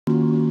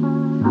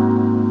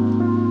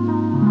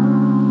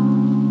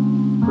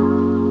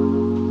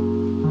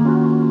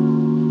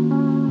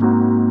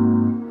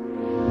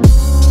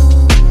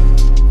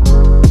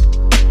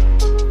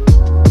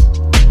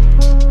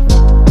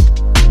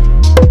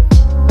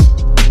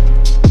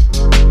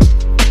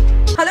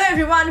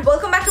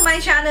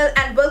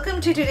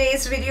to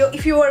today's video.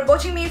 If you are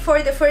watching me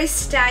for the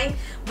first time,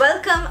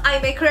 welcome. I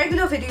make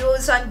regular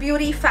videos on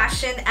beauty,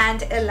 fashion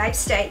and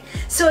lifestyle.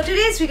 So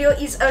today's video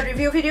is a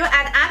review video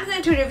and I'm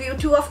going to review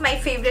two of my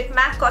favorite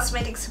MAC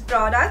Cosmetics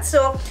products.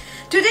 So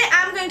today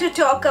I'm going to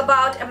talk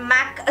about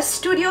MAC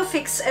Studio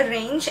Fix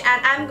range,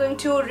 and I'm going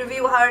to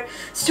review her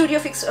Studio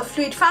Fix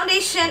Fluid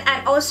Foundation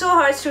and also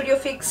her Studio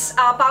Fix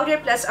Powder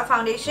Plus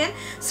Foundation.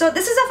 So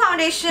this is a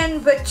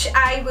foundation which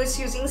I was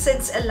using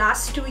since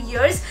last 2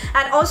 years,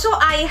 and also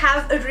I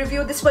have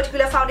reviewed this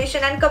particular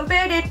foundation and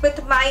compared it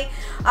with my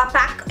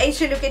PAC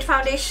HD Lipkit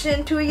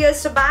foundation 2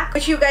 years back,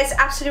 which you guys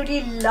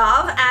absolutely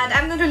love, and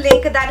I'm going to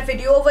link that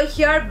video over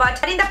here.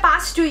 But in the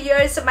past 2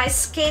 years my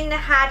skin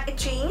had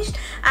changed,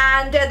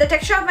 and the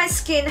texture of my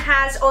skin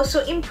has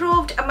also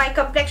improved, my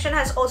complexion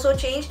has also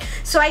changed.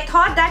 So I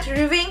thought that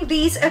reviewing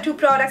these two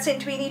products in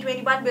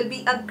 2021 will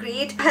be a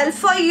great help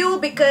for you,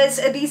 because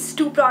these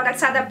two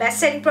products are the best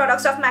selling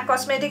products of MAC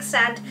Cosmetics,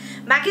 and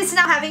MAC is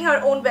now having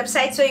her own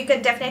website, so you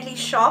can definitely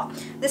shop.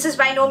 This is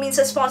by no means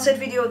a sponsored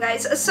video,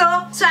 guys. So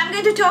I'm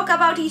going to talk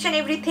about each and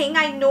everything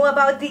I know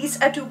about these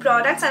two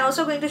products, and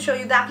also going to show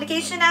you the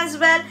application as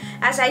well,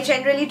 as I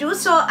generally do.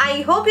 So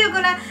I hope you're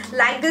gonna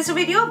like this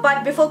video,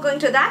 but before going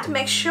to that,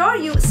 make sure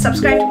you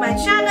subscribe to my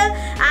channel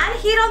and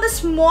hit on the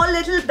small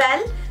little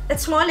bell, that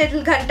small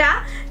little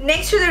ghanta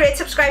next to the red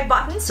subscribe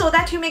button, so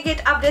that you may get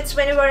updates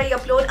whenever I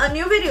upload a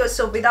new video.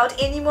 So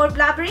without any more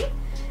blabbering,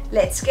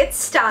 let's get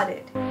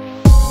started.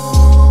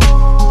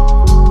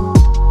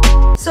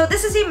 So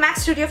this is the MAC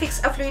Studio Fix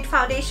Fluid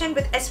Foundation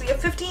with SPF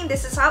 15.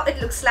 This is how it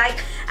looks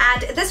like,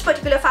 and this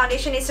particular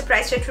foundation is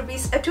priced at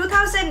rupees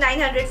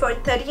 2,900 for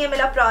 30 ml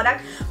of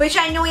product, which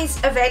I know is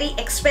very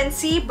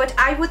expensive, but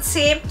I would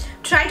say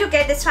try to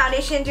get this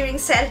foundation during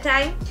sale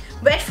time.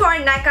 Wait for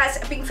Nyka's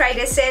Pink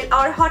Friday sale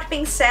or Hot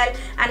Pink sale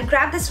and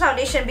grab this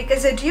foundation,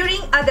 because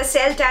during the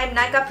sale time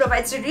Nyka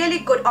provides really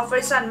good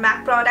offers on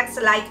MAC products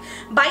like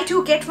buy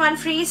 2 get 1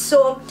 free.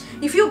 So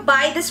if you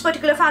buy this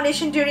particular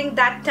foundation during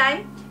that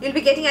time, you'll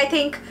be getting, I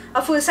think,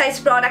 a full-size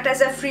product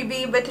as a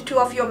freebie with 2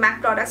 of your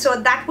MAC products. So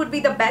that would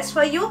be the best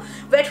for you.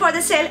 Wait for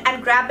the sale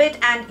and grab it,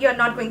 and you're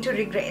not going to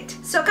regret.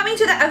 So coming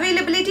to the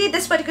availability,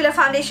 this particular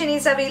foundation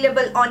is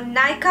available on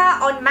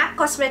Nyka, on MAC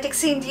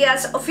Cosmetics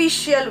India's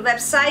official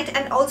website,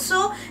 and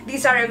also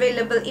these are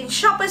available in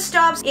Shoppers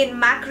Stops, in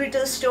MAC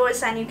retail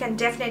stores, and you can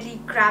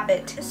definitely grab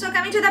it. So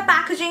coming to the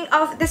packaging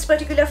of this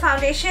particular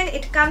foundation,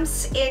 it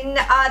comes in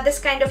this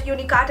kind of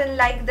uni carton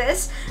like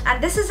this,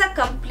 and this is a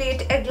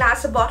complete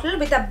glass bottle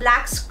with a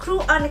black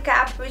screw on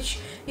cap, which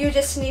you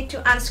just need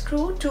to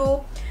unscrew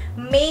to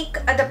make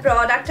the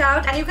product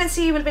out. And you can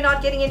see you will be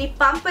not getting any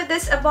pump with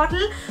this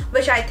bottle,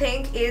 which I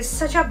think is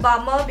such a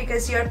bummer,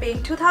 because you're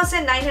paying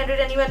 2,900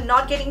 and you are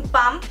not getting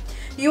pump.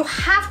 You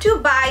have to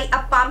buy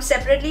a pump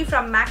separately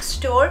from MAC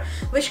store,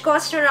 which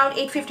costs around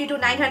 850 to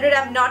 900,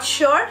 I'm not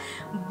sure,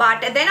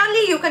 but then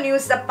only you can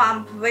use the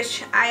pump,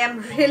 which I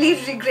am really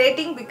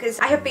regretting, because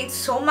I have paid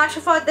so much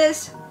for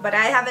this but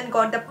I haven't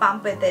got the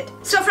pump with it.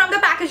 So from the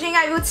packaging,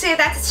 I would say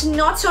that it's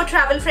not so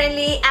travel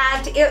friendly,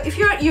 and if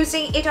you're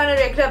using it on a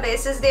regular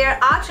basis,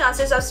 there are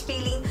chances of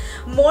spilling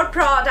more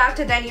product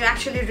than you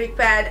actually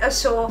required.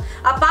 So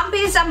a pump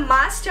is a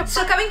must.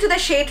 So coming to the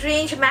shade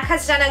range, MAC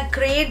has done a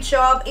great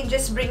job in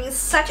just bringing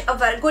such a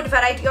very good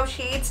variety of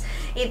shades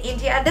in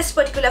India. This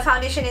particular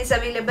foundation is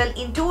available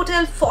in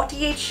total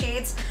 48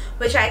 shades,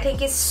 which I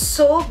think is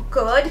so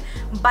good,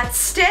 but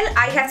still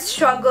I have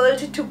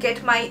struggled to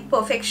get my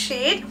perfect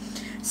shade.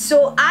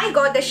 So I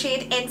got the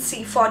shade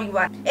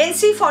NC41.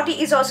 NC40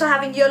 is also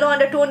having yellow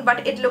undertone,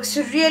 but it looks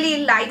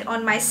really light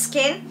on my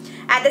skin.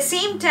 At the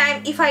same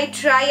time, if I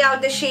try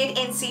out the shade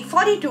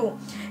NC42,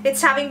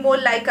 it's having more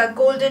like a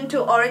golden to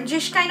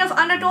orangish kind of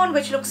undertone,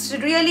 which looks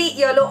really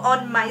yellow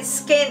on my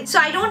skin. So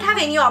I don't have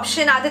any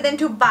option other than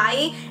to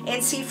buy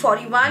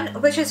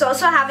NC41, which is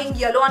also having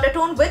yellow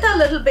undertone with a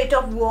little bit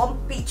of warm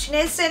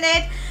peachiness in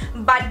it.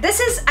 But this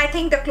is, I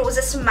think, the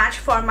closest match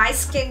for my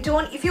skin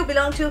tone. If you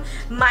belong to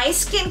my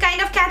skin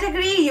kind of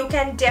category, you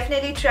can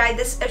definitely try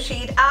this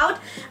shade out.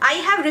 I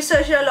have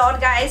researched a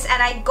lot, guys,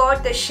 and I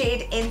got the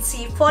shade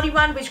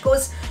NC41, which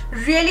goes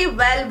really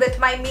well with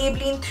my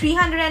Maybelline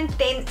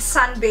 310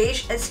 Sun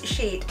Beige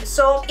shade.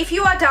 So if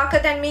you are darker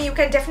than me, you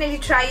can definitely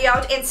try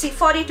out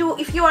NC42.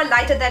 If you are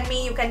lighter than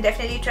me, you can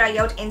definitely try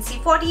out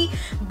NC40,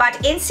 but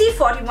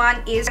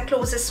NC41 is the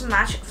closest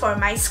match for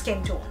my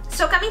skin tone.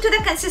 So coming to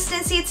the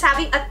consistency, it's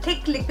having a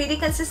thick liquidy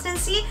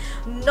consistency,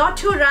 not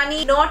too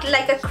runny, not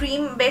like a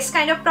cream based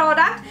kind of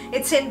product.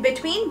 It's in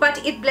between,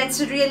 but it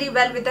blends really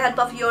well with the help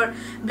of your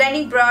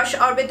blending brush,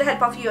 or with the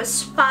help of your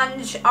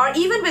sponge, or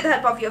even with the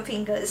help of your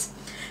fingers.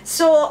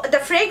 So the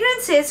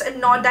fragrance is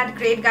not that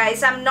great,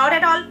 guys. I'm not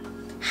at all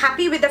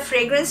happy with the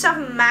fragrance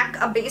of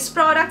MAC base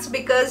products,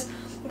 because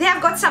they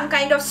have got some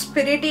kind of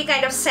spirity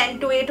kind of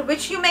scent to it,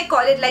 which you may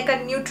call it like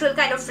a neutral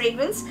kind of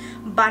fragrance,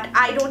 but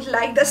I don't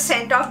like the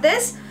scent of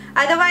this.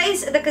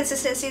 Otherwise the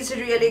consistency is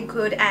really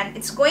good, and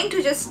it's going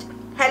to just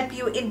help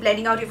you in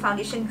blending out your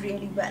foundation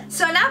really well.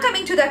 So now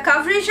coming to the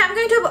coverage, I'm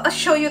going to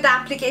show you the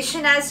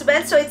application as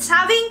well. So it's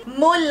having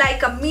more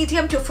like a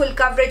medium to full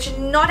coverage,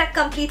 not a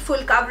complete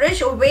full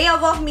coverage, way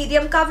above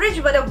medium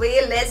coverage, but a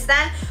way less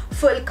than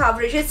full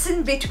coverage. It's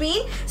in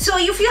between. So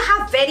if you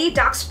have very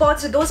dark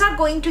spots, those are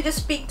going to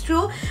just peek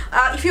through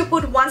if you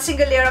put one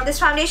single layer of this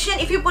foundation.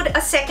 If you put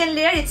a second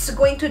layer, it's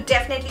going to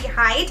definitely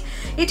hide.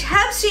 It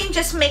helps you in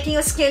just making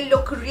your skin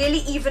look really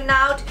even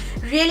out,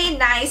 really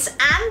nice.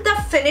 And the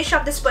finish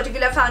of this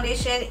particular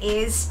foundation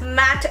is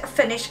matte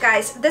finish,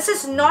 guys. This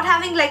is not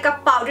having like a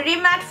powdery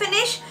matte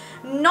finish,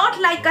 not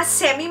like a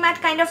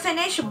semi-matte kind of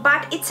finish,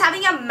 but it's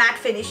having a matte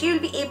finish. You'll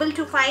be able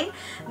to find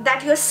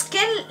that your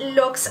skin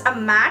looks a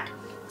matte.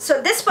 So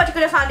this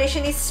particular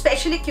foundation is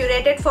specially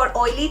curated for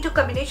oily to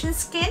combination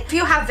skin. If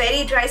you have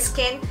very dry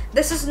skin,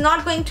 this is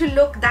not going to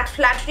look that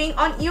flattering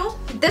on you.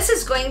 This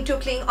is going to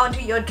cling onto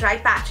your dry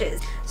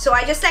patches. So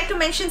I just like to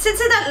mention, since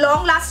it's a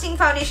long-lasting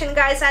foundation,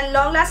 guys, and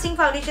long-lasting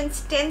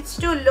foundations tends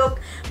to look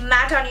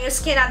matte on your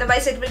skin,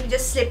 otherwise it will be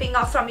just slipping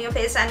off from your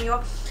face and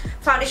your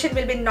foundation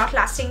will be not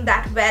lasting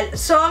that well.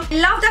 So I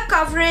love the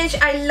coverage,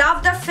 I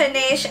love the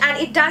finish, and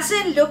it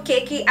doesn't look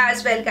cakey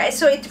as well, guys.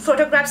 So it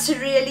photographs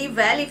really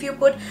well. If you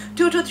put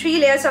 2 to 3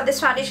 layers of this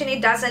foundation,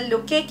 it doesn't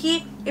look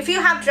cakey. If you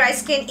have dry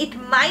skin, it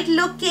might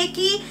look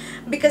cakey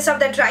because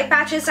of the dry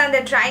patches and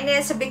the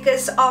dryness,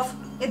 because of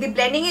the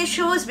blending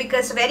issues,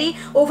 because very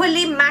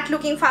overly matte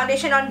looking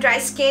foundation on dry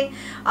skin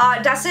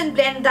doesn't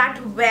blend that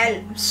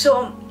well.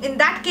 So in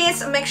that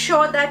case, make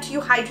sure that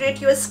you hydrate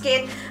your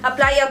skin,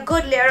 apply a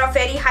good layer of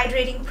very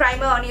hydrating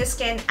primer on your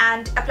skin,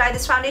 and apply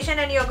this foundation,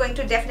 and you're going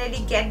to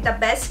definitely get the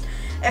best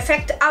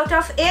effect out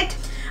of it.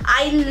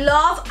 I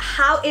love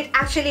how it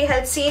actually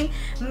helps in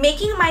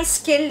making my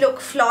skin look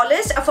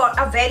flawless for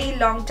a very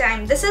long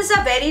time. This is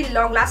a very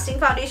long lasting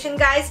foundation,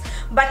 guys,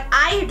 but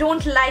I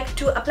don't like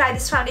to apply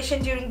this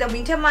foundation during the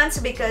winter months,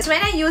 because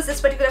when I use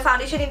this particular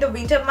foundation in the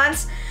winter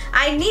months,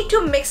 I need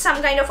to mix some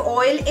kind of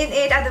oil in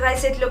it,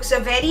 otherwise it looks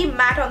very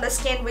matte on the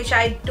skin, which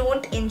I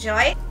don't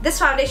enjoy. This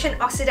foundation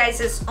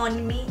oxidizes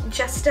on me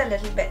just a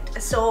little bit.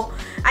 So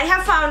I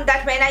have found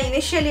that when I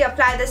initially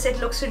apply this, it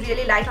looks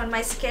really light on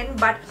my skin,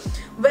 but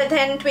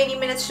within 20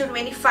 minutes to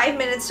 25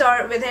 minutes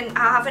or within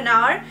half an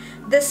hour,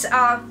 this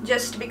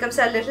just becomes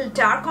a little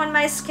dark on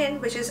my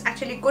skin, which is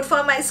actually good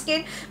for my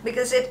skin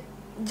because it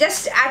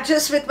just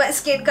adjusts with my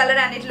skin color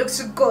and it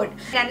looks good.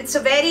 And it's a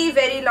very,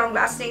 very long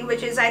lasting,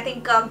 which is, I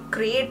think, a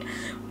great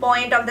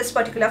point of this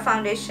particular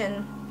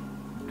foundation.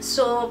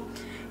 So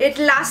it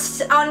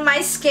lasts on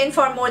my skin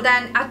for more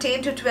than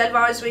 10 to 12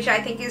 hours, which I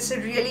think is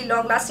really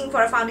long lasting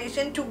for a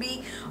foundation to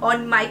be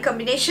on my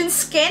combination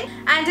skin.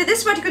 And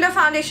this particular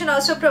foundation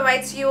also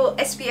provides you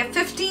SPF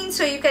 15,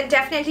 so you can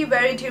definitely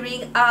wear it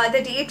during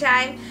the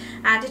daytime,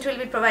 and it will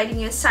be providing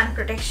you sun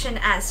protection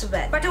as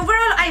well. But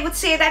overall, I would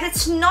say that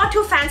it's not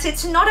too fancy.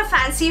 It's not a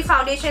fancy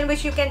foundation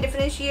which you can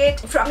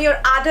differentiate from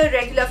your other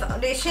regular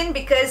foundation,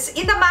 because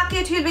in the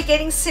market you'll be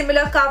getting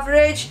similar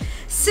coverage,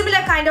 similar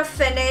kind of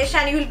finish,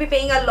 and you will be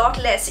paying a lot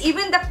less.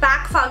 Even the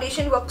PAC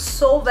foundation works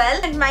so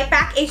well, and my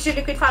PAC HD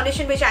liquid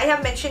foundation, which I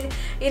have mentioned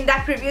in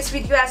that previous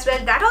video as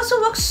well, that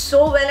also works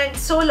so well and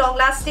so long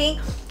lasting.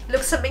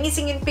 Looks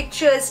amazing in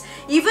pictures.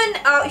 Even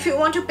if you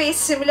want to pay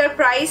similar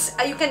price,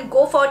 you can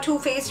go for Too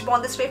Faced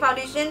Born This Way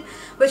foundation,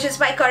 which is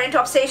my current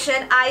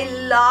obsession. I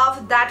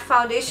love that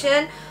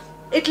foundation.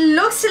 It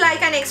looks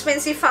like an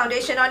expensive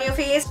foundation on your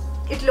face.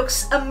 It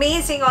looks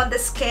amazing on the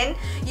skin.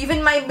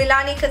 Even my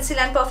Milani Conceal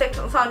and Perfect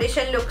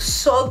foundation looks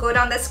so good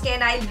on the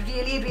skin. I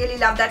really, really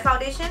love that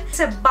foundation.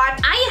 But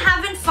I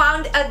haven't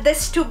found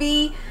this to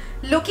be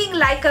looking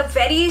like a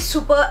very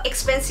super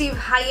expensive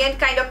high-end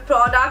kind of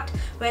product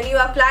when you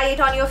apply it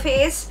on your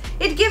face.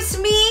 It gives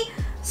me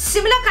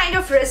similar kind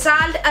of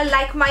result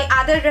like my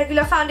other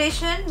regular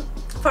foundation,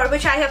 for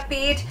which I have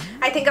paid,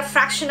 I think, a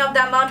fraction of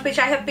the amount which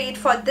I have paid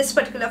for this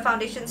particular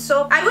foundation.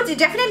 So I would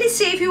definitely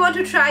say, if you want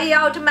to try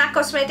out MAC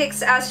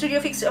Cosmetics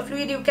Studio Fix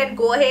Fluid, you can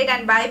go ahead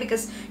and buy,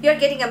 because you're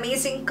getting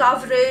amazing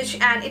coverage,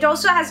 and it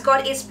also has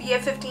got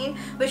SPF 15,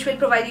 which will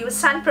provide you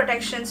sun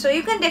protection. So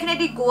you can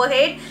definitely go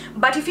ahead.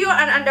 But if you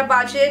are under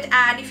budget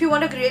and if you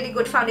want a really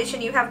good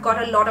foundation, you have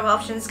got a lot of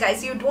options,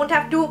 guys. You don't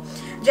have to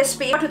just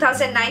pay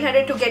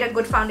 2,900 to get a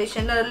good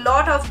foundation. A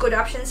lot of good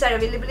options are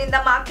available in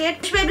the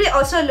market, which will be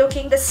also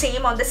looking the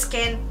same on the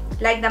skin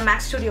like the MAC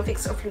Studio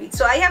Fix Fluid.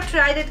 So I have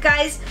tried it,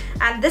 guys,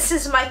 and this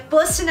is my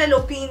personal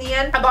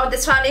opinion about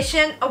this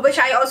foundation, which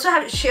I also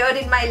have shared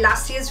in my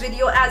last year's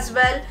video as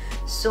well.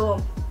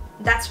 So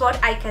that's what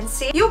I can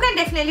say. You can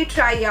definitely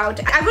try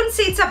out. I wouldn't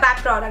say it's a bad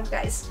product,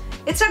 guys.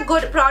 It's a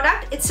good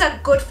product. It's a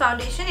good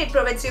foundation. It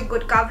provides you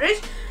good coverage.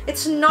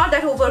 It's not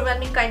that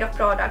overwhelming kind of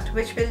product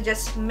which will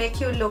just make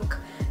you look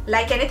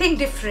like anything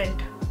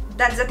different.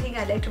 That's the thing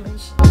I like to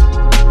mention.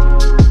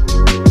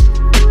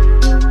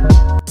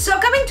 So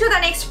coming to the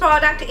next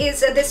product is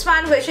this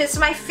one, which is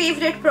my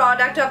favorite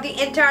product of the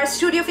entire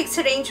Studio Fix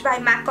range by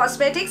MAC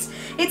Cosmetics.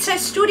 It's a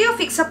Studio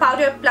Fix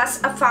powder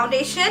plus a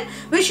foundation,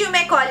 which you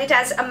may call it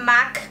as a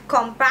MAC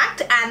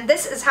compact, and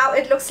this is how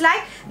it looks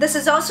like. This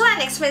is also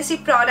an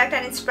expensive product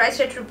and it's priced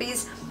at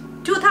rupees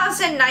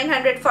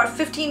 2,900 for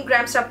 15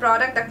 grams of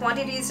product. The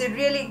quantity is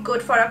really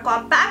good for a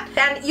compact,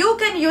 and you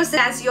can use it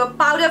as your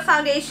powder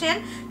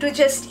foundation to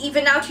just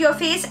even out your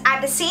face.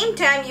 At the same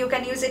time, you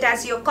can use it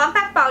as your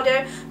compact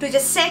powder to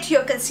just set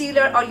your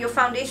concealer or your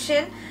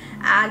foundation,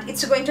 and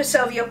it's going to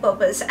serve your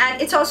purpose.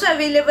 And it's also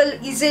available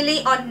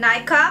easily on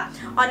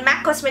Nykaa, on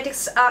MAC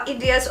Cosmetics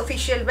India's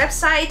official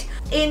website,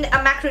 in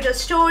MAC retail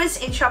stores,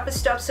 in Shoppers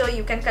Stop, so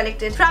you can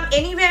collect it from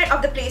anywhere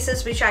of the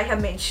places which I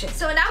have mentioned.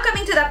 So now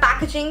coming to the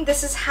packaging,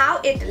 this is how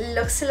it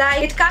looks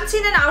like. It comes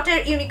in an outer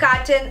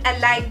unicarton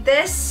like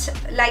this,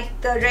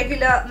 like the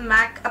regular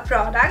MAC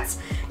products.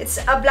 It's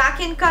a black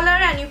in color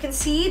and you can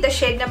see the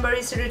shade number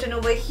is written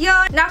over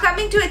here. Now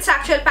coming to its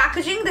actual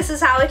packaging, this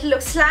is how it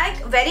looks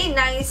like. Very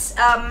nice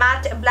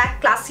matte black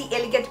classy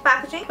elegant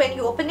packaging. When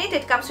you open it,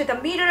 it comes with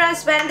a mirror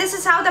as well. And this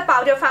is how the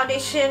powder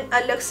foundation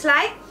looks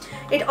like.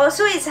 It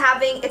also is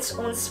having its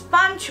own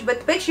sponge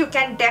with which you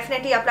can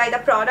definitely apply the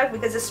product,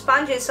 because the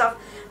sponge is of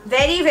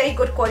very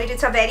good quality.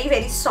 It's a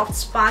very soft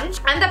sponge,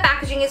 and the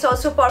packaging is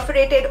also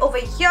perforated over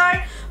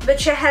here,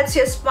 which helps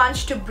your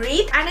sponge to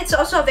breathe. And it's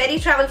also a very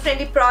travel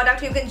friendly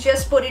product. You can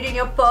just put it in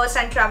your purse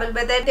and travel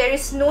with it. There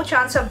is no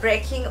chance of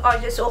breaking or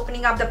just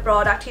opening up the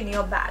product in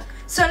your bag.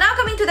 So now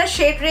coming to the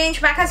shade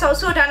range, MAC has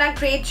also done a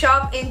great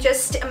job in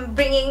just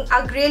bringing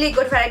a really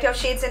good variety of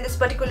shades in this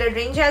particular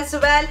range as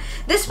well.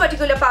 This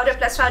particular powder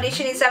plus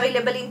foundation is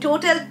available in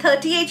total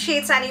 38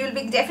 shades, and you will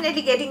be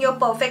definitely getting your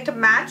perfect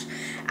match.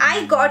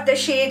 I got the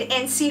shade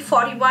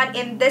NC41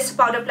 in this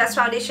powder plus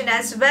foundation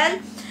as well.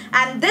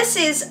 And this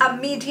is a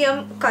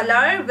medium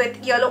color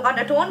with yellow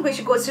undertone,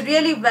 which goes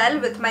really well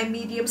with my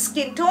medium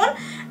skin tone.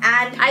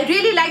 And I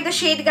really like the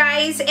shade,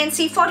 guys.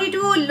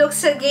 NC42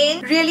 looks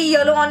again really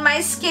yellow on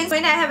my skin.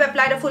 When I have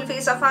applied a full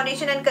face of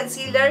foundation and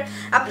concealer,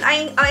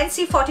 applying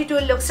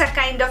NC42 looks a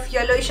kind of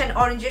yellowish and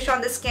orangish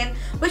on the skin,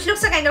 which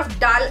looks a kind of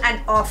dull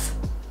and off.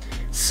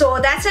 So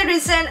that's the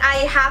reason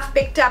I have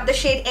picked up the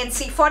shade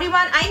NC41.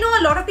 I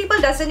know a lot of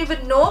people doesn't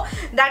even know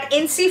that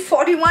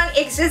NC41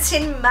 exists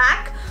in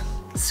MAC.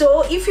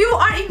 So if you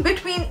are in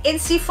between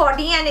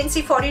NC40 and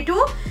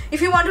NC42,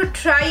 if you want to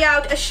try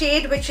out a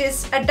shade which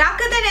is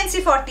darker than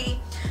NC40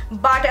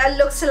 but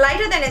looks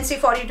lighter than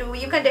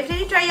NC42, you can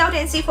definitely try out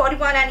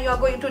NC41 and you are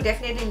going to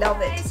definitely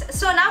love it.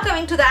 So now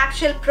coming to the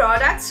actual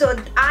product. So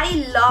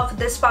I love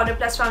this powder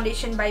plus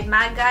foundation by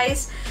MAC,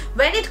 guys.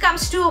 When it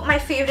comes to my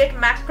favorite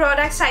MAC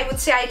products, I would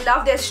say I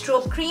love their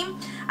strobe cream.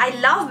 I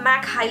love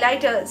MAC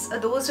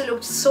highlighters. Those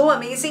look so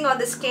amazing on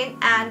the skin.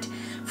 And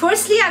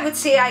firstly, I would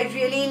say I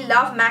really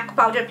love MAC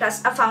powder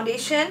plus a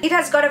foundation. It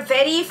has got a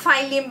very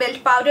finely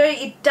milled powder.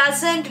 It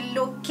doesn't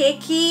look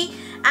cakey,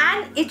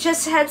 and it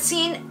just helps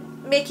in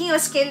making your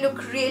skin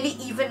look really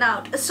even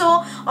out. So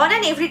on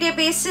an everyday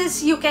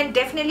basis, you can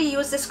definitely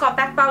use this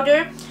compact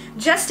powder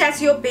just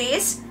as your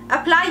base.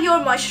 Apply your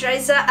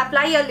moisturizer,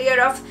 apply a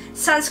layer of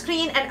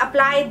sunscreen, and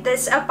apply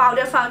this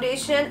powder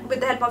foundation with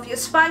the help of your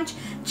sponge,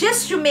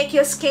 just to make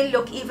your skin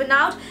look even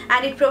out.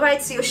 And it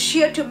provides you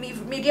sheer to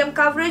medium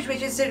coverage,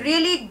 which is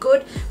really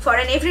good for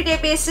an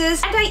everyday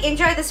basis. And I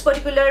enjoy this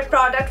particular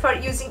product for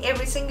using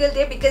every single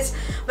day, because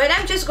when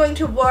I'm just going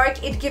to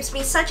work, it gives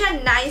me such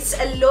a nice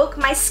look.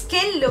 My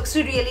skin looks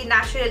really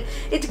natural.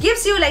 It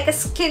gives you like a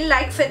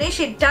skin-like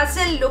finish. It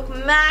doesn't look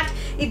matte,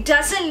 it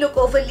doesn't look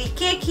overly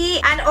cakey.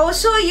 And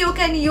also you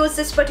can use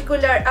this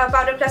particular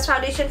powder plus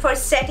foundation for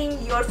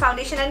setting your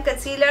foundation and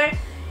concealer.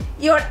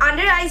 Your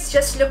under eyes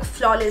just look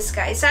flawless,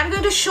 guys. So I'm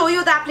going to show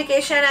you the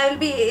application. I will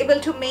be able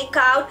to make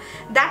out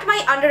that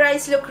my under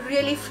eyes look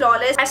really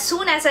flawless as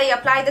soon as I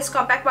apply this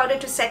compact powder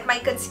to set my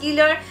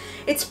concealer.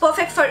 It's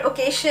perfect for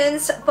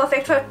occasions,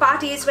 perfect for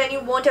parties when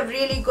you want a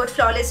really good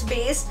flawless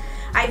base.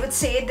 I would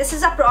say this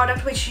is a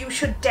product which you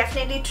should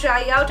definitely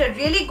try out. A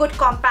really good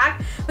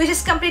compact which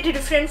is completely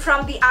different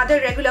from the other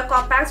regular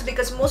compacts,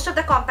 because most of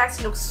the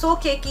compacts look so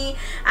cakey,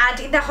 and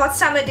in the hot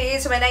summer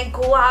days when I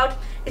go out,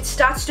 it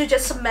starts to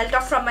just melt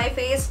off from my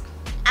face,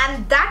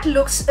 and that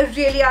looks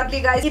really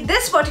ugly, guys.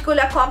 This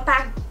particular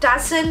compact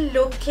doesn't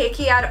look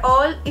cakey at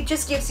all. It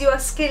just gives you a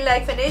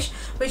skin-like finish,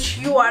 which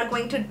you are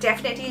going to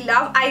definitely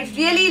love. I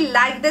really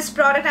like this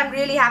product. I'm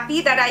really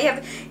happy that I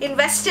have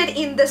invested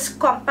in this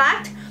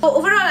compact. So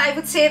overall, I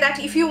would say that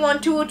if you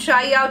want to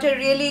try out a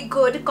really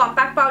good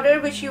compact powder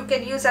which you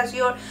can use as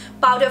your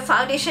powder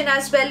foundation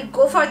as well,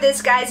 go for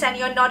this, guys, and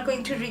you're not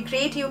going to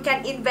regret. You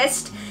can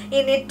invest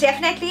in it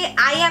definitely.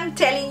 I am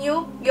telling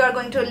you, you're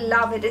going to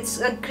love it. It's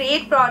a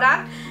great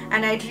product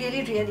and I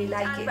really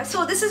like it.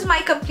 So this is my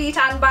complete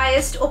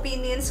unbiased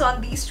opinions on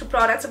these two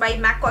products by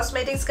MAC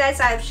Cosmetics, guys.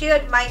 I have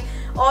shared my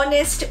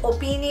honest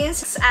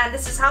opinions, and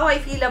this is how I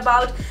feel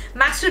about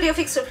MAC Studio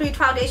Fix Fluid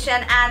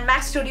Foundation and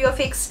MAC Studio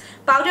Fix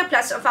Powder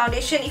Plus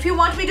Foundation. If you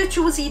want me to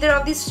choose either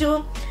of these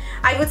two,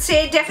 I would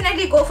say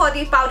definitely go for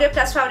the Powder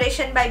Plus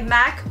Foundation by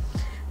MAC.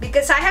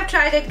 because I have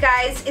tried it,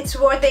 guys. It's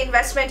worth the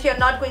investment. You're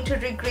not going to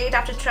regret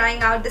after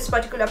trying out this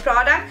particular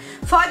product.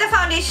 For the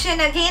foundation,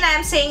 again, I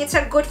am saying it's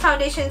a good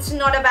foundation. It's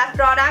not a bad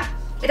product.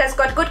 It has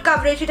got good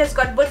coverage, it has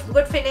got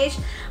good finish,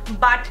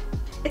 but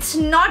it's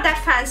not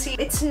that fancy,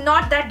 it's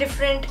not that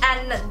different,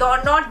 and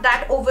not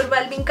that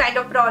overwhelming kind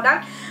of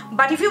product.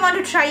 But if you want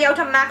to try out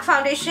a MAC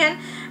foundation,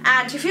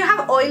 and if you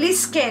have oily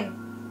skin,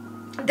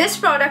 this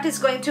product is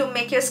going to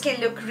make your skin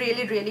look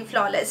really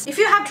flawless. If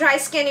you have dry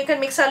skin, you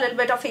can mix a little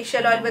bit of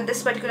facial oil with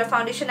this particular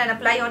foundation and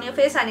apply on your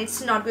face, and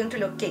it's not going to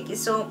look cakey.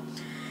 So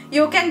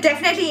you can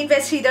definitely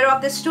invest either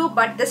of these two,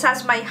 but this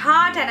has my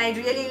heart and I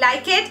really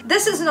like it.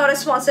 This is not a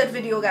sponsored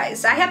video,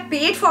 guys. I have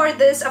paid for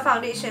this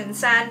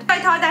foundations, and I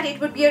thought that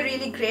it would be a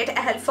really great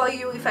help for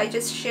you if I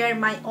just share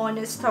my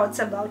honest thoughts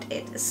about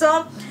it.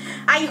 So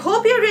I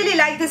hope you really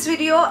like this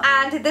video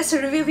and this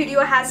review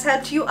video has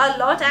helped you a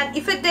lot, and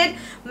if it did,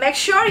 make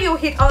sure you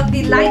hit on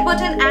the like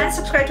button and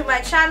subscribe to my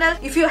channel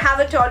if you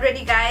haven't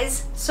already,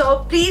 guys.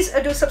 So please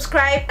do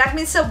subscribe. That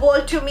means the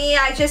world to me.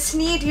 I just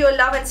need your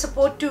love and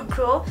support to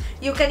grow.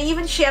 You can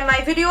even share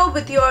my video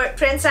with your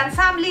friends and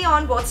family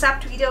on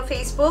WhatsApp, Twitter,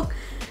 Facebook,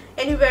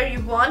 anywhere you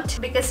want,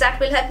 because that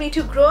will help me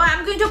to grow.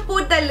 I'm going to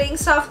put the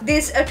links of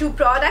these two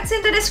products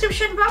in the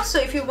description box,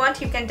 so if you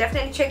want, you can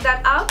definitely check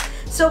that out.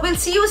 So we'll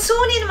see you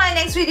soon in my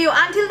next video.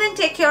 Until then,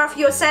 take care of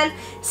yourself,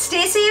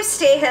 stay safe,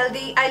 stay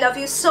healthy. I love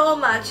you so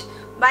much.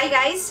 Bye,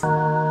 guys.